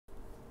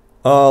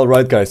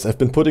Alright guys, I've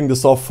been putting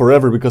this off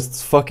forever because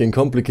it's fucking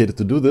complicated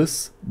to do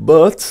this,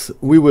 but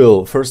we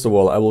will. First of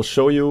all, I will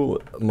show you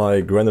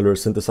my granular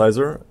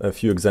synthesizer, a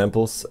few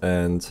examples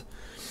and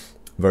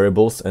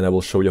variables, and I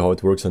will show you how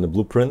it works in the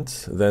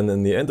blueprint. Then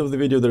in the end of the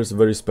video there's a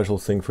very special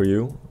thing for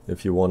you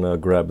if you want to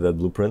grab that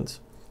blueprint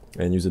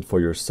and use it for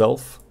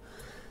yourself.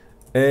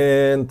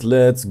 And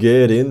let's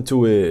get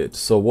into it.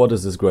 So what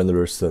is this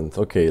granular synth?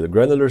 Okay, the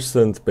granular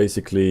synth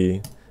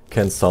basically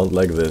can sound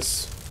like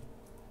this.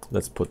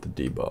 Let's put the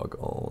debug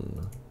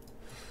on.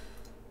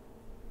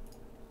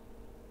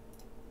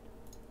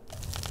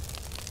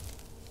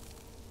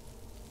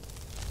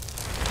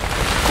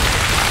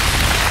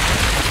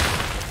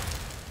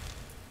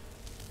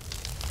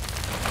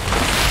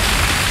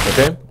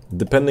 Okay,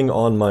 depending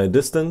on my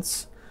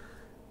distance,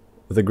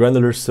 the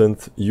granular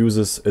synth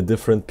uses a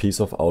different piece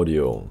of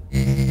audio.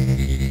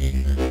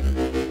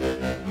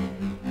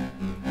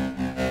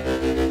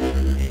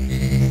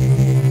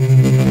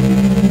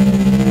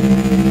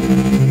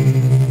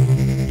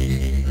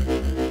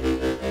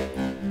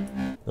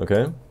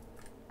 Okay,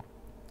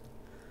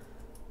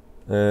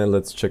 and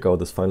let's check out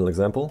this final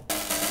example.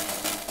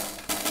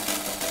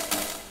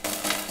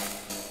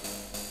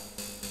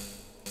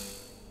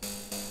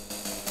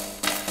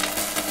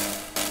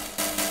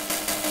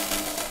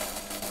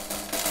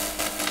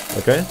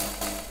 Okay,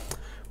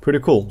 pretty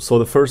cool. So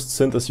the first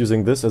synth is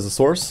using this as a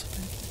source.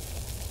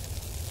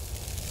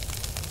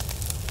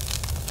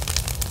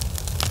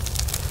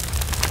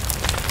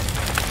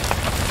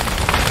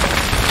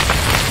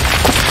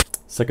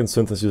 Second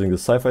synth is using the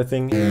sci-fi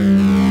thing.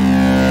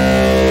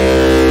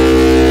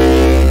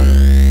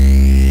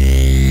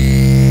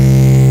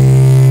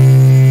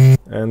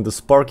 And the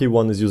sparky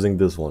one is using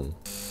this one.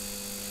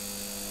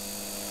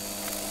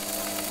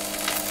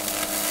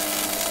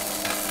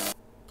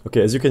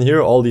 Okay, as you can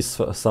hear, all these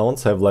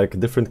sounds have like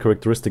different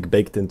characteristic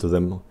baked into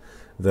them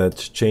that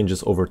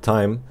changes over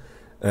time.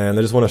 And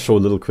I just want to show a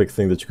little quick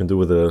thing that you can do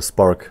with a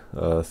spark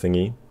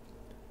thingy.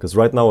 Because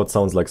right now it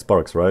sounds like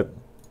sparks, right?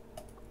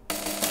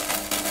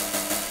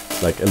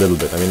 Like a little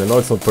bit. I mean, I know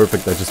it's not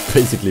perfect, I just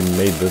basically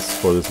made this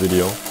for this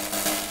video.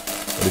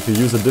 But if you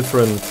use a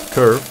different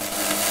curve,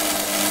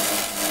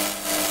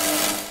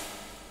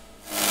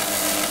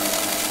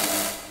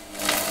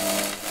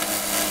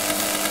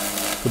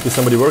 could be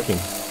somebody working.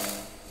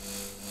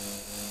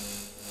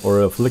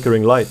 Or a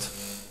flickering light.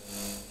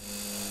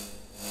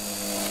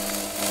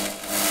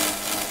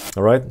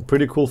 Alright,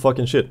 pretty cool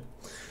fucking shit.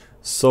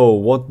 So,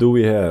 what do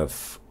we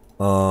have?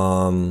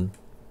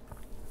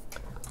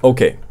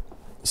 Okay,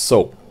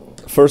 so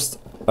first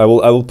I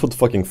will put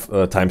fucking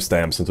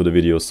timestamps into the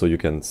video so you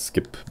can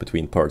skip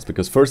between parts,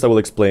 because first I will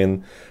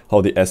explain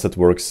how the asset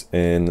works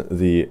in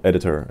the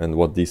editor and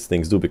what these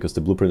things do, because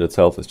the blueprint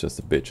itself is just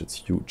a bitch, it's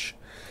huge.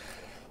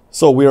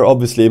 So we are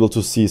obviously able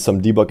to see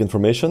some debug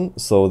information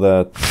so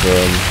that,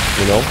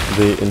 you know,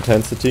 the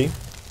intensity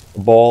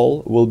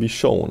ball will be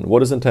shown.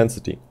 What is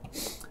intensity?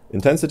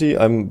 Intensity,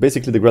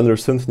 basically the granular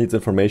synth needs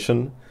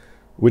information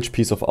which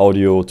piece of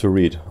audio to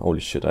read.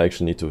 Holy shit, I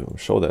actually need to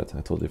show that.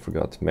 I totally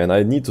forgot. Man,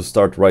 I need to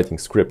start writing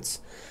scripts.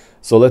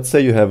 So let's say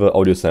you have an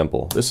audio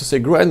sample. This is a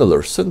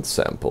granular synth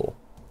sample,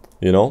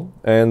 you know?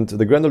 And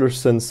the granular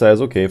synth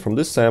says, okay, from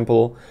this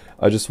sample,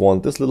 I just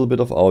want this little bit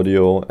of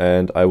audio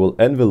and I will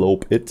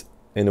envelope it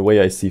in a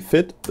way I see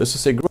fit. This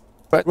is a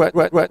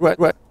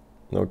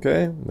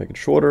okay, make it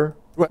shorter.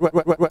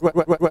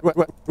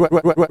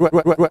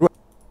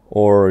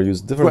 Or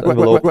use different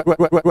envelope.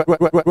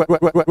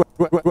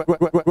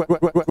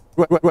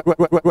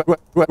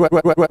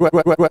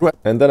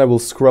 And then I will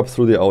scrub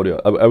through the audio.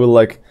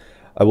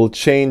 I will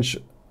change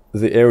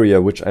the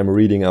area which I'm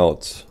reading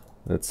out.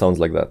 It sounds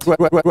like that.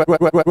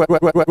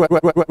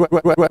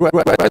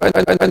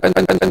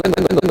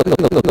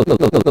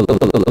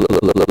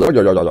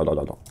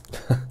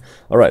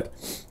 Alright,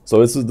 so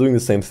this is doing the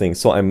same thing.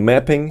 So I'm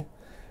mapping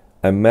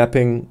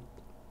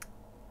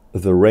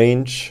the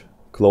range,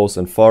 close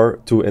and far,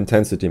 to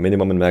intensity,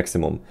 minimum and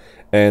maximum.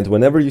 And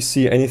whenever you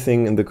see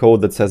anything in the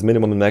code that says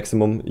minimum and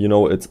maximum, you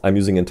know I'm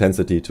using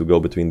intensity to go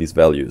between these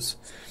values.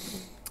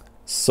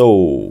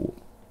 So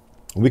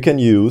we can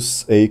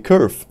use a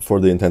curve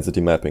for the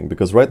intensity mapping,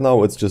 because right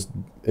now it's just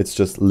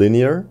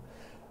linear,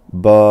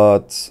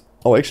 but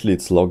oh, actually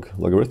it's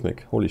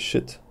logarithmic. Holy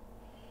shit.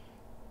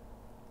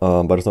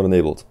 But it's not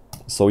enabled.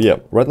 So yeah,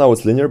 right now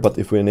it's linear, but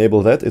if we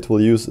enable that, it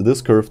will use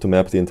this curve to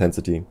map the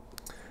intensity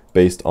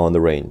based on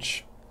the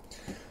range.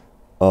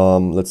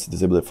 Let's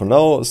disable it for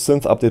now.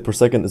 Synth update per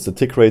second is the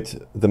tick rate,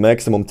 the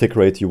maximum tick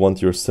rate you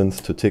want your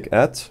synth to tick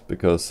at,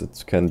 because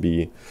it can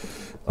be,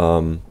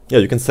 yeah,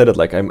 you can set it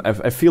like,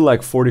 I feel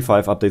like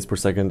 45 updates per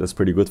second is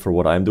pretty good for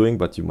what I'm doing,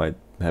 but you might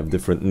have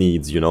different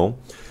needs, you know?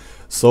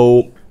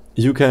 So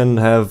you can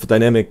have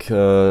dynamic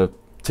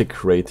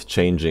tick rate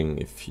changing,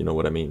 if you know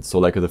what I mean. So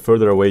like the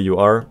further away you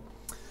are,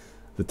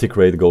 the tick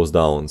rate goes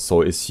down.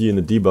 So you see in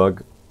the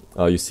debug,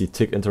 you see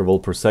tick interval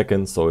per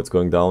second, so it's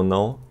going down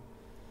now.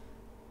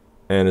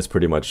 And it's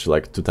pretty much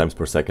like 2 times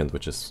per second,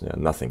 which is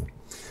nothing.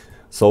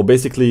 So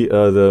basically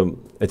the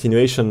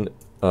attenuation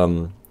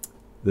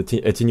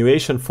The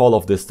attenuation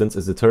fall-off distance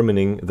is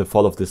determining the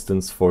fall-off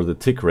distance for the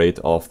tick rate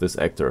of this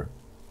actor.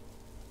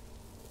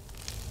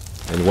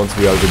 And once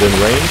we are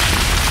within range,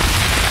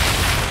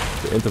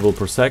 the interval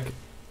per sec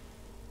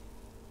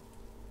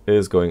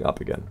is going up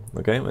again,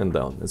 okay, and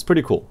down. It's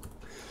pretty cool.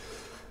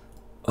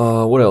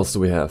 What else do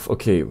we have?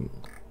 Okay,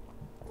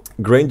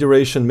 grain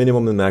duration,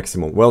 minimum and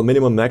maximum. Well,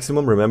 minimum,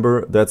 maximum,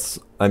 remember,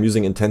 I'm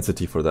using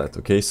intensity for that,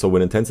 okay? So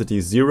when intensity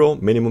is 0,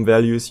 minimum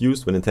value is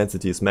used. When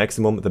intensity is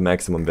maximum, the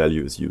maximum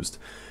value is used.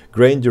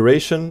 Grain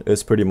duration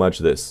is pretty much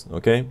this,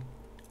 okay?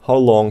 How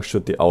long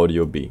should the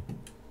audio be?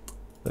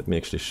 Let me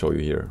actually show you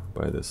here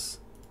by this,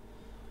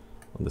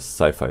 on this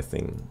sci-fi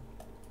thing.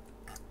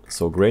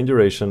 So grain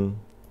duration,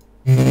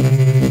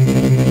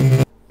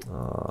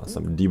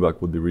 some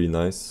debug would be really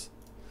nice.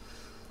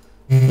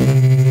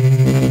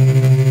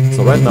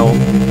 So right now,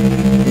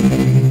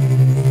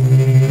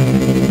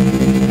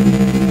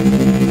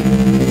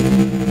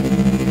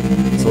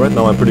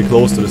 I'm pretty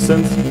close to the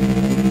synth.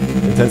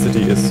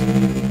 Intensity is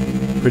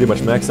pretty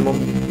much maximum.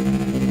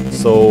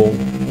 So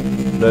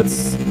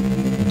let's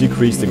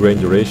decrease the grain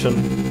duration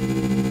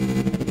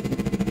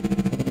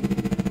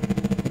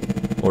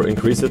or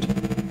increase it.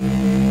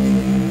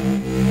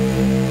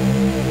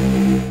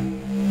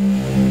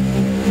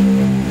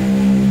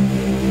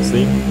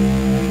 See?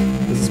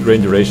 This is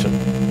grain duration.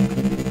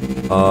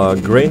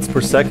 Grains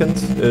per second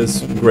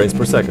is grains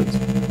per second.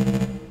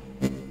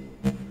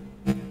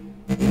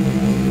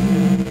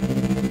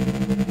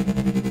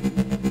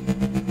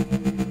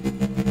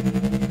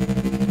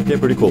 Okay,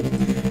 pretty cool.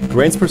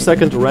 Grains per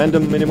second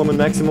random minimum and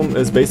maximum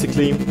is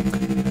basically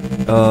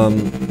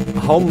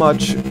how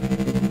much.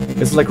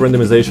 It's like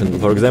randomization.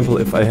 For example,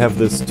 if I have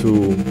this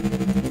to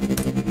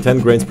 10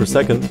 grains per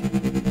second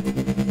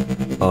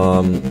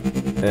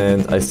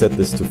and I set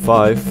this to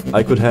 5,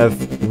 I could have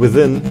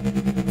within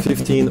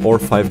 15 or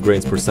 5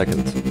 grains per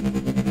second.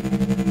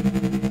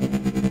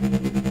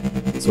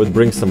 So it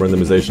brings some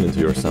randomization into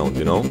your sound,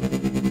 you know?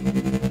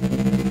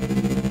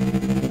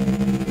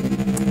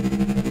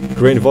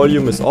 Grain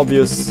volume is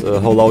obvious.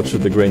 How loud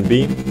should the grain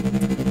be?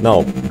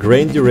 Now,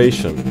 grain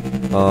duration.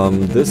 How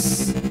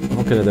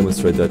can I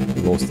demonstrate that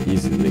most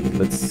easily?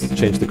 Let's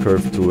change the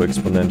curve to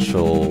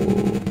exponential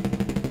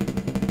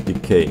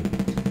decay.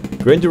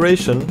 Grain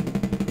duration.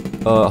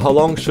 How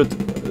long should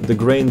the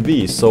grain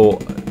be? So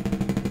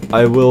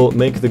I will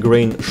make the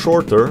grain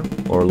shorter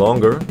or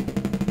longer.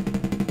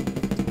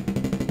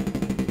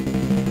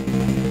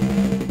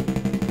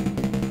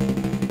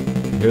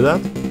 Hear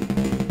that?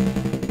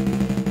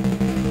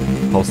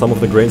 How some of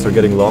the grains are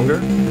getting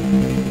longer?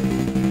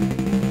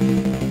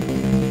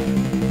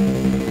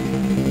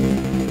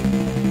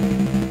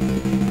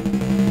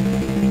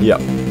 Yeah,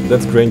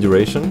 that's grain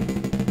duration.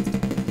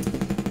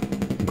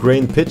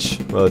 Grain pitch,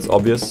 well, it's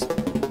obvious.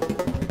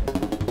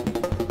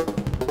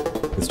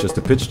 It's just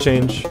a pitch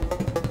change.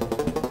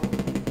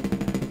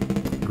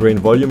 Grain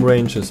volume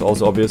range is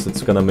also obvious.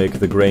 It's gonna make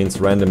the grains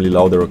randomly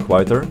louder or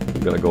quieter.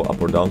 You're gonna go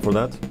up or down for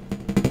that.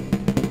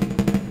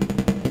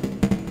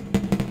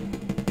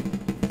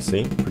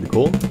 See, pretty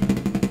cool.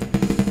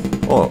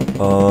 Oh,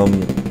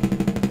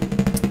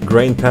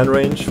 grain pan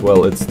range.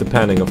 Well, it's the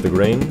panning of the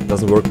grain. It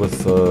doesn't work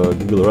with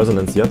Google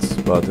Resonance yet,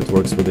 but it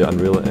works with the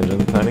Unreal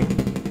Engine panning.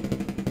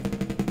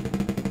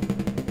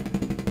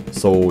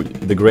 So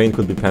the grain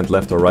could be panned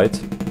left or right.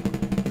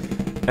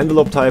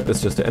 Envelope type is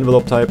just the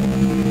envelope type.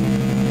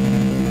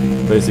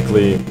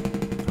 Basically,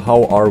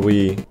 how are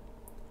we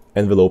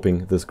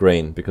enveloping this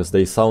grain? Because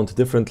they sound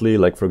differently.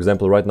 Like, for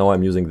example, right now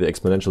I'm using the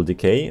exponential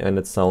decay and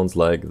it sounds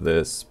like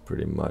this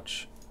pretty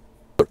much.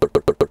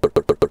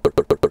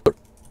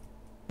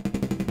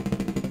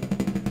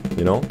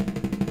 You know?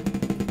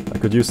 I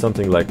could use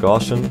something like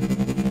Gaussian.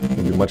 It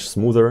would be much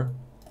smoother.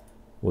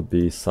 Would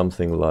be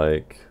something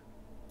like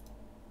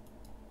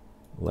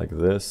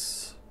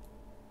this.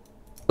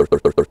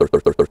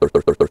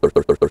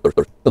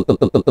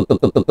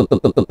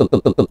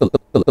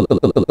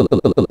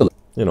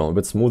 You know, a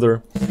bit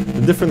smoother.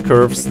 The different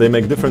curves, they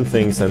make different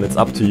things, and it's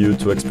up to you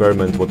to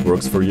experiment what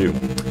works for you.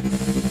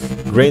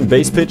 Grain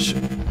bass pitch.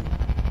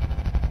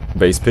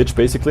 Bass pitch,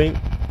 basically.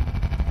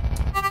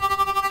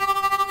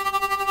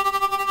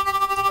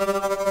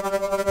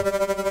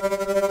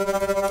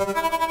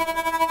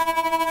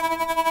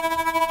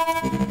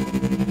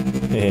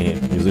 Hey,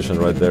 musician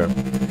right there.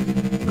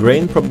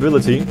 Grain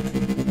probability.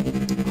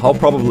 How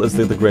probable is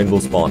that the grain will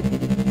spawn?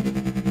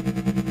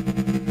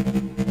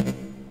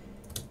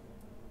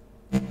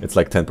 It's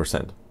like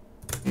 10%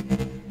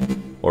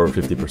 or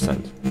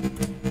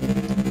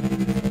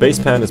 50%. Bass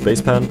pan is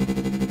bass pan,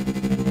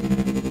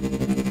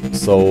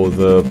 so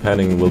the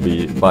panning will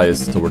be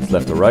biased towards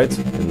left or right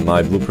in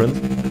my blueprint.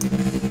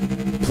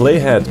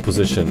 Playhead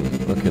position.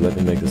 Okay, let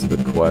me make this a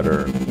bit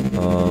quieter.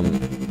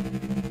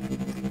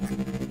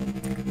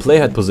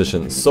 Playhead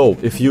position. So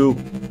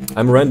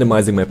I'm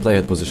randomizing my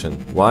playhead position.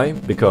 Why?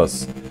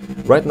 Because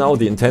right now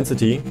the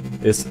intensity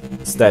is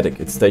static,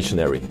 it's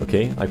stationary,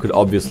 okay? I could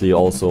obviously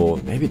also,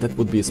 maybe that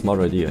would be a smart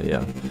idea,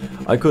 yeah.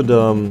 I could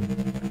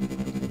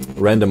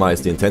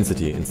randomize the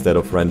intensity instead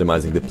of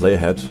randomizing the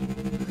playhead.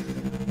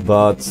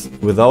 but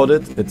without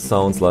it, it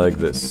sounds like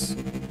this.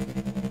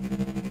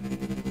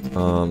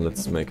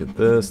 Let's make it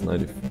this,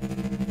 90.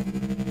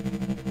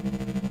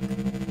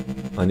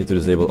 I need to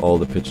disable all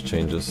the pitch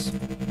changes.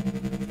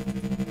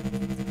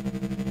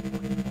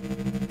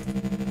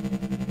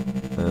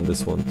 And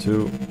this one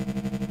too.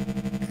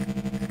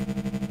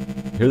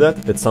 Hear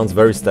that? It sounds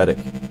very static.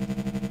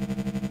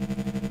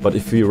 But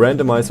if we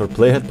randomize our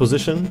playhead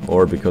position,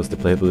 or because the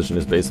playhead position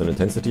is based on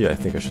intensity, I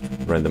think I should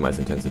randomize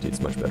intensity, it's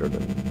much better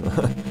than...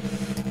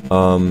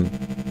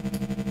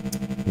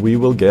 we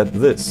will get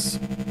this.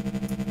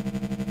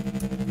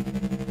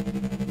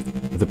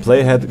 The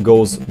playhead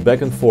goes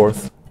back and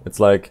forth. It's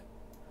like...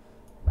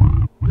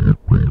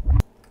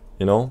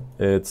 You know,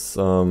 it's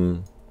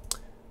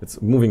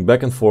moving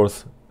back and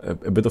forth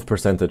a bit of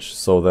percentage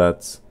so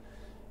that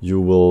you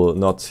will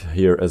not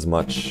hear as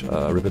much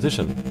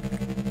repetition.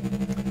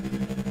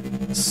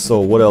 So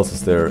what else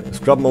is there?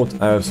 Scrub mode,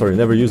 sorry,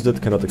 never used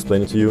it, cannot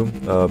explain it to you.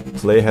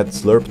 Playhead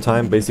slurp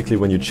time, basically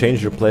when you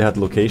change your playhead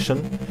location,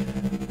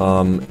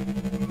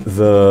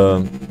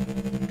 the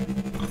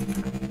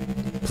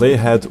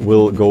playhead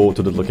will go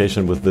to the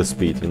location with this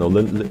speed. You know,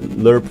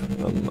 lerp,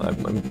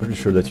 I'm pretty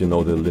sure that you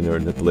know the linear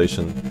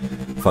interpolation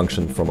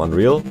function from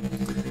Unreal.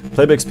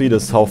 Playback speed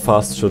is how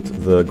fast should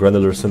the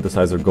granular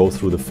synthesizer go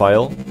through the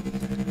file.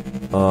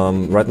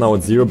 Right now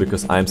it's 0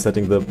 because I'm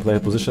setting the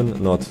playhead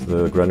position, not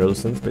the granular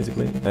synth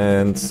basically.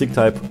 And seek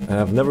type, I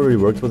have never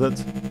really worked with it.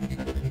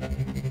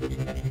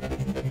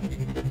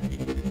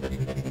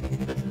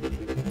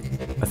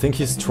 I think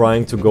he's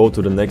trying to go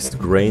to the next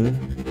grain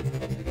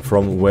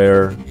from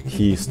where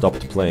he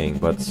stopped playing,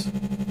 but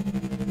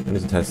I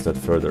need to test that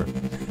further.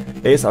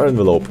 ASR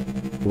envelope.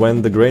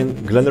 When the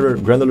granular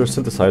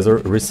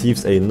synthesizer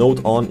receives a note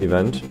on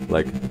event,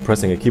 like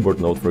pressing a keyboard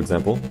note for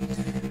example,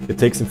 it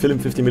takes him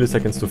 50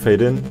 milliseconds to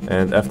fade in,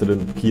 and after the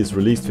key is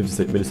released,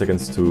 50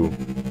 milliseconds to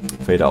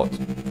fade out.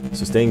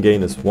 Sustain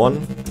gain is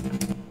 1.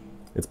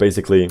 It's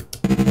basically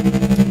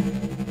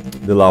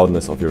the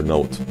loudness of your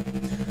note.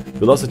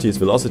 Velocity is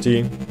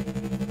velocity.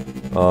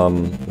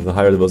 The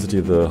higher the velocity,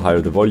 the higher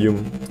the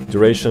volume.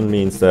 Duration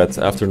means that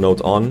after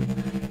note on,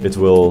 it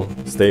will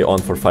stay on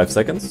for 5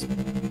 seconds,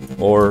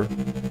 or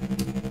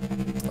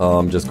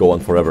just go on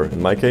forever.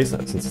 In my case,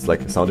 since it's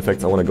like sound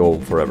effects, I want to go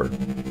forever.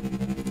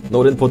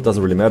 Note input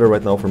doesn't really matter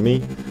right now for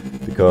me,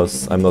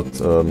 because I'm not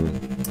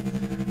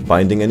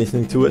binding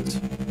anything to it.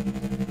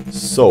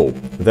 So,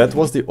 that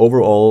was the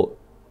overall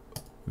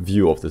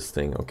view of this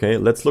thing, okay?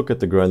 Let's look at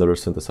the granular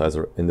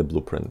synthesizer in the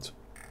blueprint.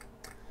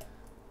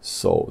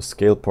 So,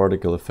 scale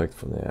particle effect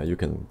from there, you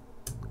can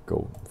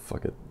go,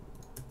 fuck it.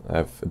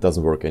 It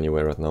doesn't work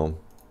anyway right now.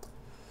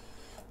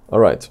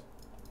 Alright.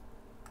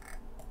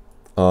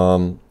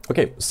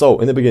 Okay, so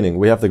in the beginning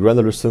we have the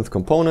granular synth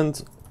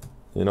component.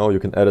 You know, you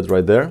can add it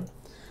right there.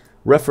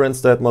 Reference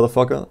that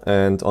motherfucker,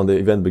 and on the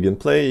event begin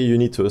play you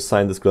need to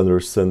assign this granular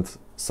synth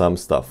some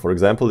stuff. For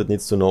example, it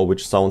needs to know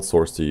which sound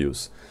source to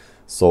use.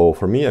 So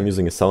for me, I'm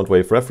using a sound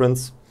wave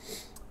reference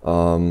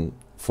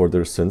for the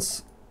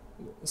synth's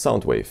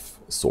sound wave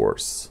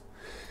source.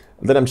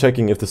 And then I'm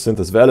checking if the synth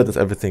is valid, if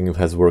everything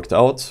has worked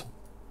out,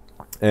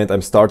 and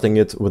I'm starting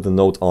it with the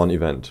note on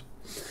event.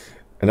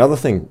 Another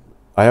thing,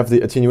 I have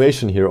the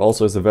attenuation here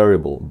also as a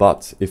variable,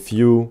 but if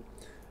you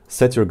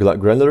set your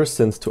granular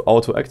synth to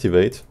auto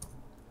activate,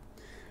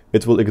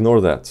 it will ignore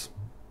that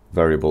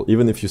variable,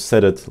 even if you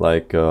set it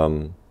like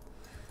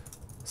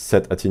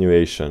set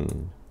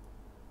attenuation,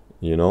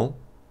 you know?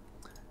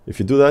 If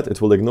you do that,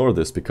 it will ignore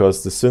this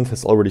because the synth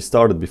has already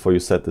started before you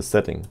set the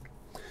setting.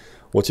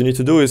 What you need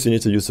to do is you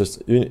need to use this.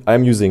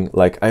 I'm using,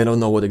 like, I don't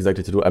know what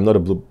exactly to do. I'm not a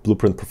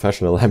blueprint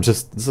professional.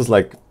 This is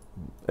like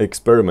an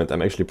experiment.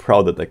 I'm actually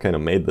proud that I kind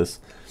of made this.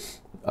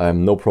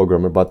 I'm no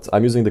programmer, but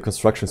I'm using the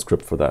construction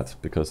script for that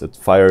because it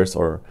fires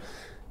or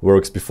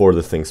works before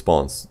the thing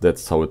spawns.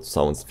 That's how it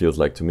feels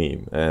like to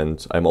me.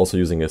 And I'm also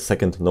using a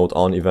second note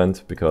on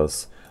event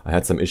because I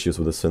had some issues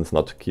with the synth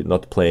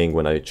not playing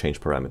when I change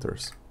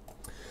parameters.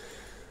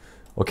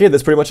 Okay,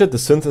 that's pretty much it. The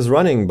synth is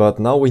running, but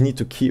now we need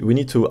to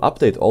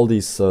update all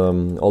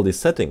these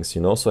settings,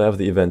 you know. So I have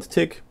the event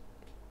tick.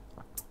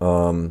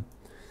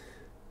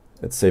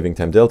 It's saving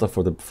time delta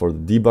for the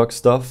debug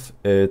stuff.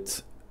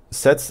 It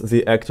sets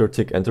the actor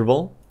tick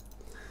interval.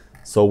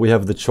 So we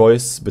have the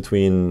choice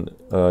between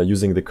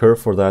using the curve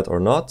for that or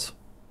not.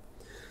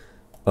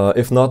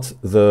 If not,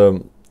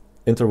 the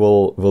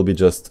interval will be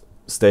just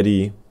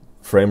steady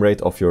frame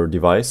rate of your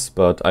device,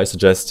 but I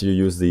suggest you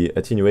use the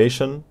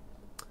attenuation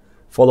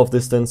fall off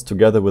distance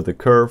together with the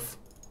curve,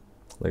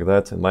 like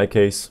that in my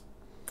case,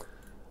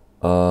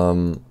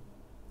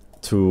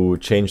 to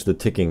change the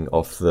ticking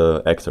of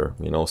the actor,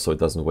 you know, so it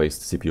doesn't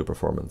waste CPU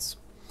performance.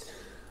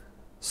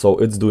 So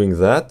it's doing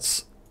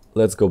that.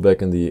 Let's go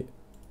back in the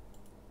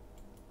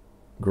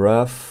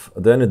graph.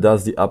 Then it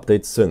does the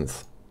update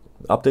synth.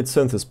 Update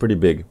synth is pretty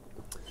big.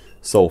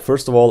 So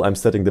first of all, I'm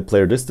setting the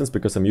player distance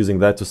because I'm using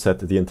that to set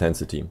the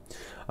intensity.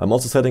 I'm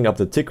also setting up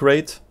the tick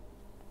rate,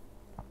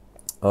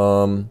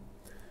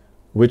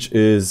 which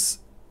is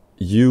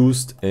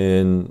used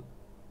in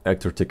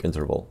actor tick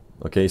interval.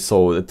 Okay,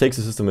 so it takes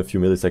the system a few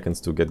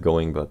milliseconds to get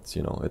going, but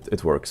you know,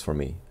 it works for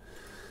me.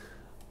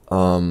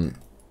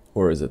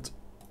 Where is it?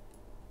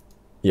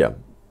 Yeah,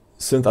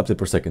 synth update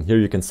per second. Here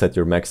you can set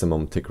your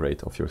maximum tick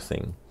rate of your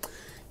thing.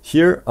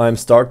 Here I'm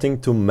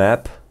starting to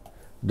map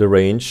the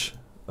range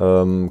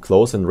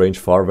close and range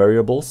far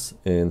variables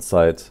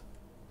inside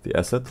the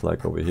asset,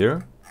 like over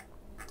here,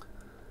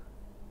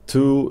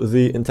 to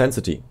the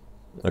intensity.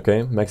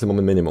 Okay, maximum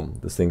and minimum,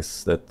 the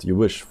things that you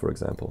wish, for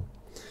example.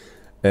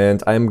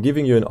 And I'm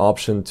giving you an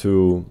option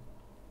to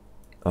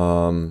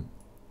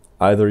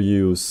either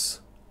use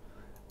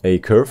a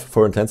curve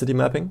for intensity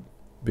mapping,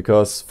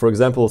 because, for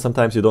example,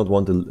 sometimes you don't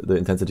want the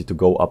intensity to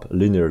go up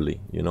linearly.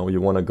 You know,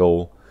 you want to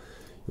go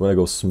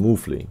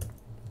smoothly.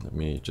 Let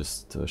me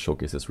just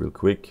showcase this real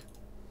quick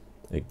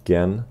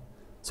again.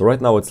 So right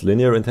now it's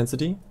linear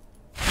intensity.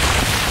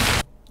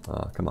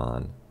 Ah, come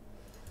on.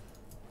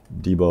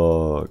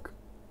 Debug.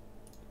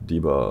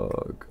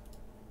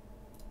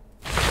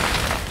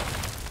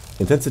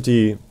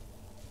 Intensity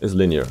is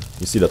linear.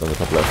 You see that on the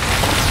top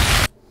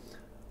left.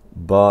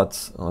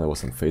 But oh, there was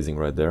some phasing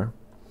right there.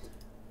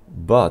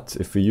 But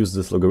if we use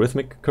this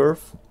logarithmic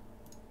curve,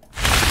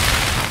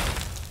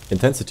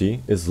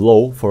 intensity is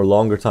low for a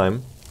longer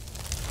time,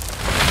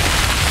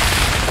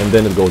 and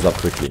then it goes up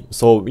quickly.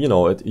 So you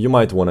know, you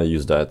might want to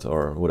use that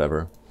or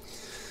whatever.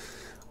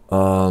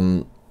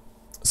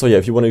 So yeah,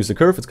 if you want to use the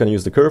curve, it's going to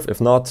use the curve. If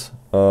not,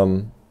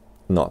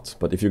 not.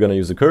 But if you're going to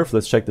use the curve,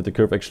 let's check that the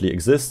curve actually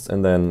exists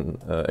and then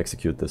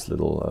execute this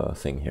little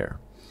thing here.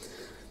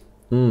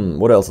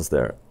 What else is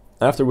there?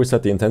 After we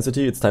set the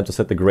intensity, it's time to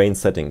set the grain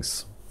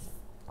settings.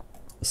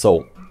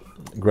 So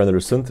Granular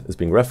Synth is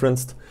being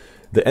referenced.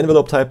 The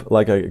envelope type,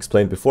 like I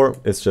explained before,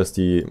 is just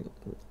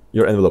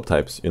your envelope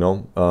types. You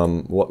know,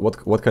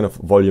 what kind of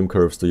volume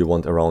curves do you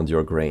want around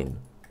your grain?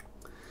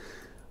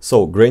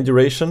 So grain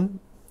duration.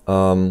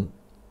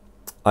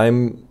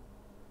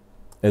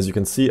 As you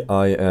can see,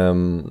 I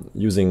am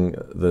using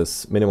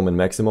this minimum and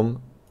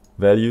maximum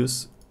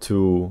values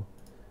to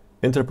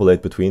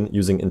interpolate between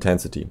using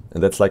intensity,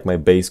 and that's like my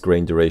base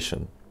grain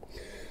duration.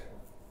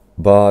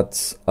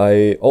 But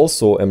I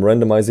also am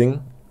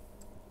randomizing,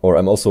 or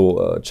I'm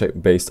also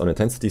based on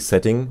intensity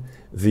setting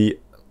the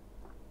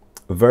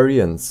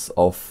variance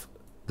of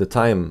the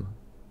time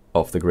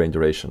of the grain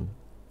duration.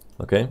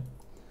 Okay,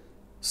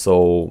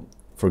 so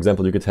for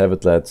example, you could have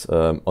it that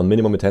on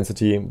minimum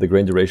intensity the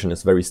grain duration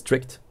is very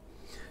strict,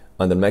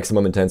 and then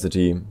maximum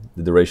intensity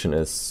the duration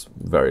is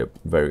variable.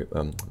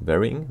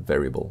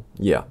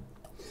 Yeah.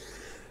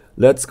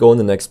 Let's go on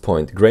the next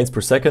point. Grains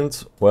per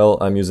second. Well,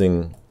 I'm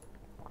using,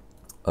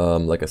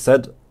 like I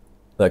said,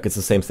 like it's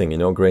the same thing, you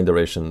know, grain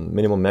duration,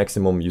 minimum,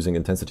 maximum, using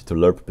intensity to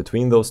lerp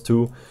between those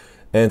two.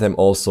 And I'm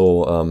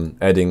also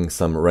adding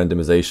some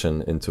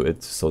randomization into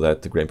it so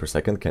that the grain per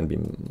second can be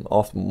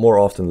more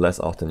often, less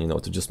often, you know,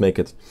 to just make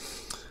it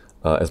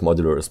as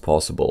modular as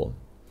possible.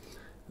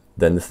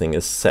 Then the thing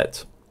is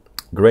set.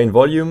 Grain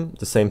volume,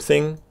 the same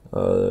thing,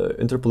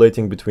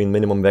 interpolating between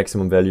minimum,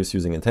 maximum values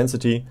using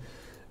intensity,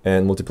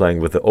 and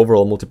multiplying with the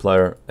overall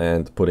multiplier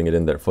and putting it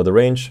in there. For the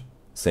range,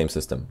 same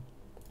system.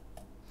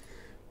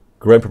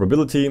 Grain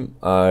probability,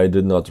 I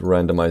did not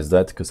randomize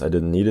that because I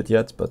didn't need it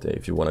yet, but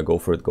if you want to go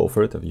for it, go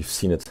for it. You've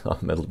seen it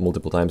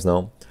multiple times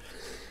now.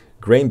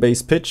 Grain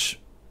base pitch,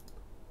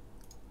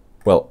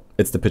 well,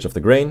 it's the pitch of the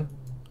grain.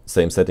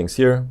 Same settings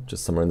here,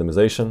 just some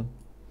randomization.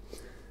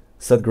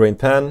 Set grain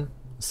pan,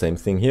 same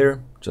thing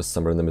here, just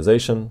some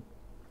randomization.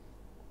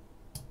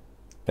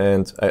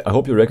 And I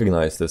hope you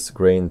recognize this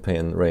grain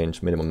pan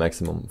range minimum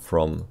maximum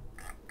from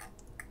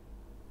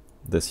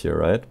this here,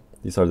 right?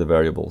 These are the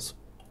variables.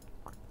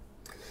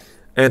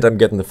 And I'm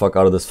getting the fuck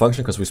out of this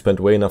function because we spent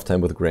way enough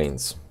time with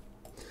grains.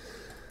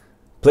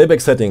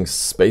 Playback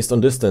settings based on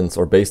distance,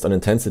 or based on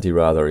intensity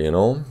rather, you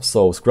know.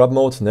 So scrub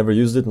mode, never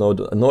used it,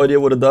 no idea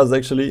what it does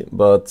actually,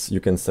 but you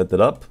can set it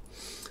up.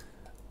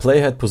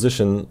 Playhead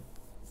position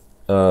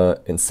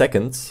in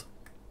seconds.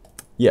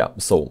 Yeah,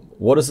 so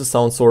what is the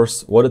sound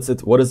source? What is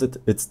it?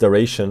 Its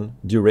duration.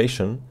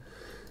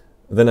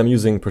 Then I'm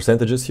using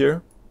percentages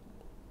here,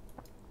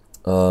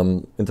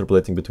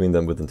 interpolating between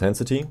them with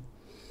intensity,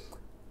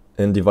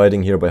 and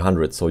dividing here by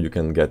 100, so you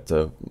can get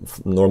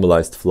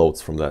normalized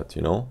floats from that,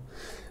 you know.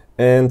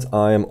 And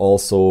I am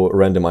also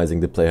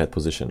randomizing the playhead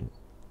position.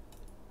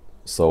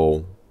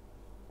 So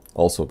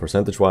also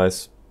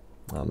percentage-wise,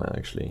 I'm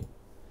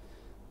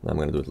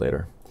gonna do it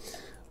later.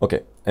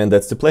 Okay, and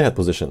that's the playhead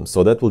position.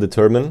 So that will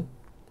determine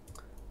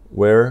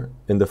where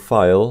in the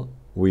file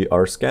we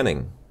are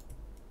scanning.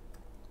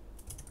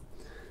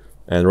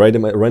 And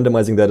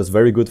randomizing that is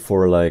very good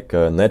for like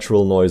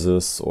natural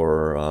noises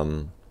or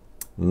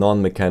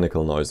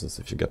non-mechanical noises,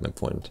 if you get my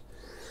point.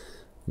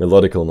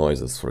 Melodical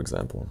noises, for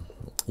example.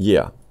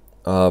 Yeah.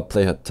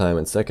 Playhead time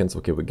in seconds.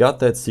 Okay, we got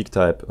that. Seek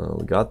type,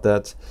 we got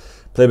that.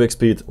 Playback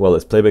speed, well,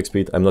 it's playback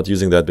speed. I'm not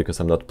using that because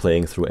I'm not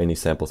playing through any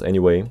samples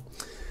anyway.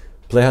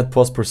 Playhead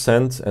pause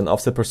percent and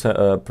offset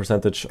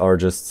percentage are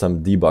just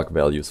some debug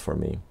values for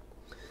me.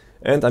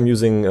 And I'm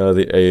using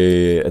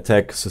a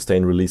attack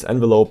sustain release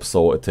envelope,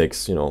 so it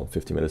takes, you know,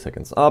 50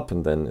 milliseconds up,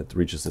 and then it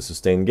reaches the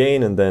sustain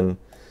gain, and then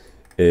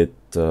it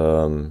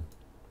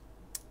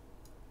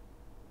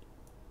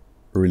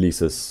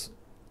releases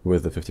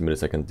with a 50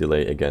 millisecond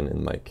delay again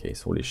in my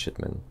case. Holy shit,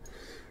 man.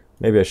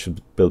 Maybe I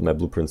should build my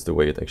blueprints the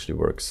way it actually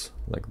works,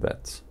 like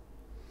that.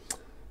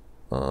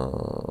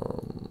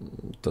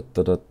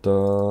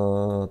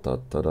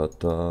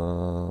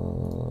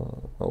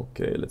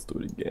 Okay, let's do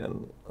it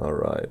again. All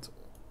right.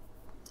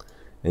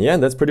 And yeah,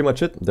 that's pretty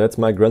much it. That's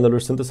my granular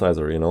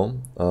synthesizer, you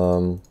know.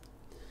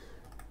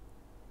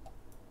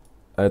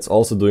 It's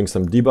also doing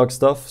some debug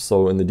stuff.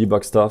 So in the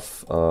debug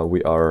stuff,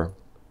 we are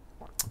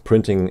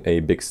printing a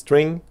big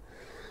string.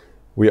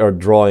 We are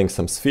drawing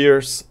some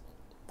spheres.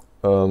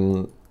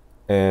 And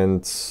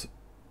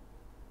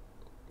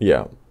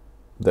yeah,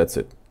 that's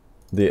it.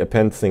 The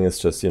append thing is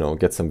just, you know,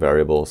 get some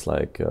variables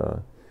like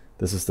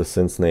this is the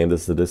synth name,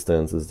 this is the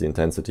distance, this is the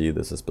intensity,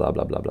 this is blah,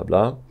 blah, blah, blah,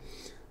 blah.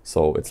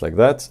 So it's like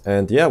that.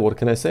 And yeah, what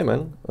can I say,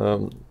 man?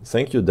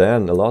 Thank you,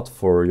 Dan, a lot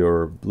for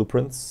your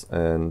blueprints,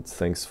 and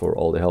thanks for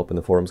all the help in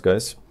the forums,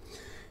 guys.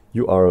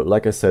 You are,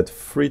 like I said,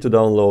 free to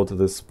download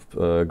this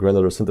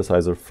granular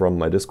synthesizer from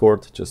my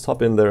Discord. Just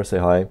hop in there, say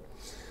hi.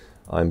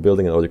 I'm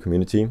building an audio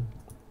community.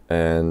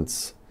 And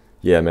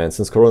yeah, man,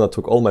 since Corona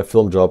took all my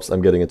film jobs,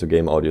 I'm getting into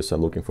game audio, so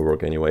I'm looking for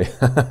work anyway.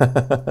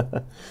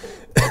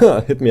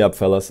 Hit me up,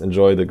 fellas.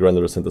 Enjoy the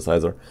granular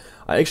synthesizer.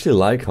 I actually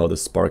like how the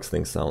Sparks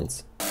thing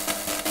sounds.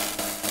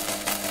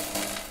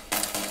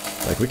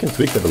 Like, we can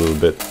tweak that a little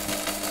bit.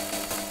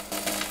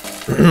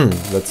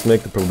 Let's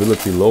make the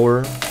probability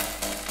lower.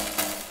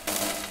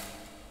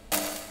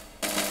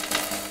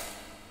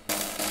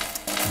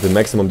 The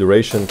maximum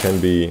duration can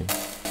be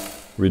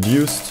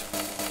reduced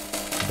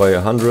by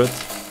 100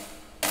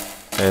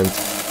 and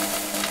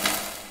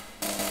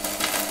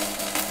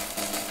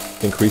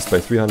increased by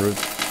 300.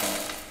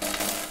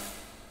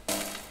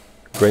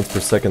 Grains per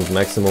second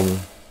maximum.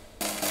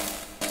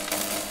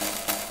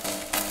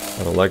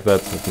 I don't like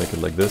that. Let's make it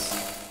like this.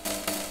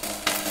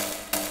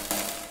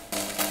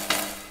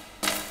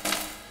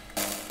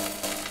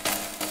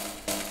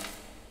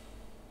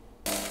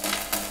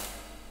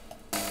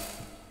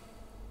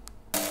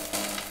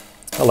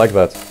 I like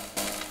that.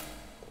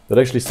 That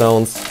actually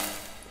sounds...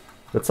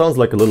 That sounds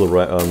like a little...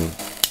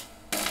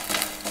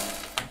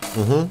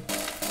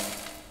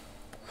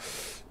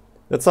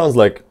 That sounds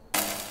like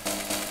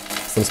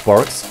some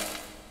Sparks.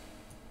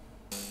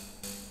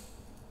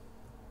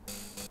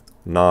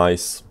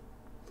 Nice.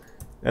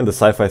 And the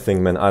sci-fi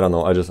thing, man, I don't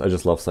know. I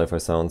just love sci-fi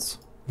sounds.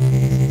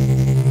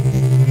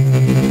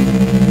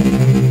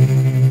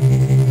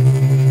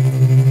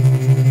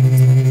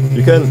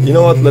 You can, you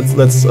know what? Let's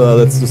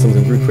do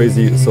something pretty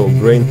crazy. So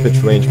grain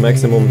pitch range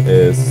maximum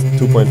is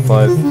 2.5.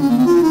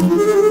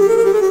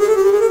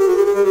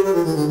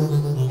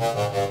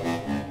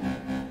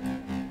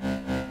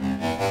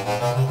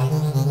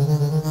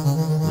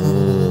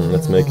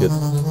 Let's make it.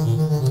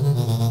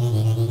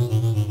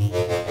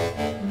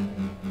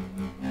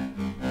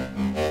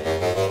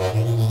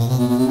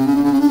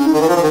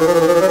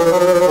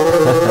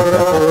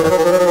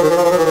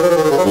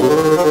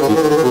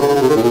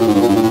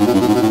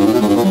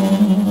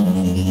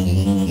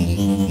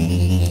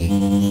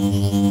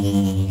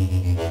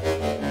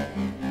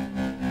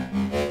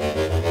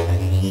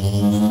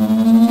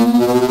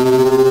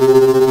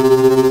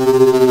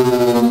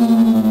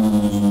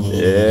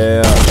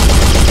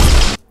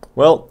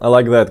 Well, I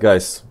like that,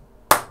 guys.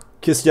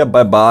 Kiss ya,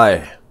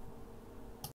 bye-bye.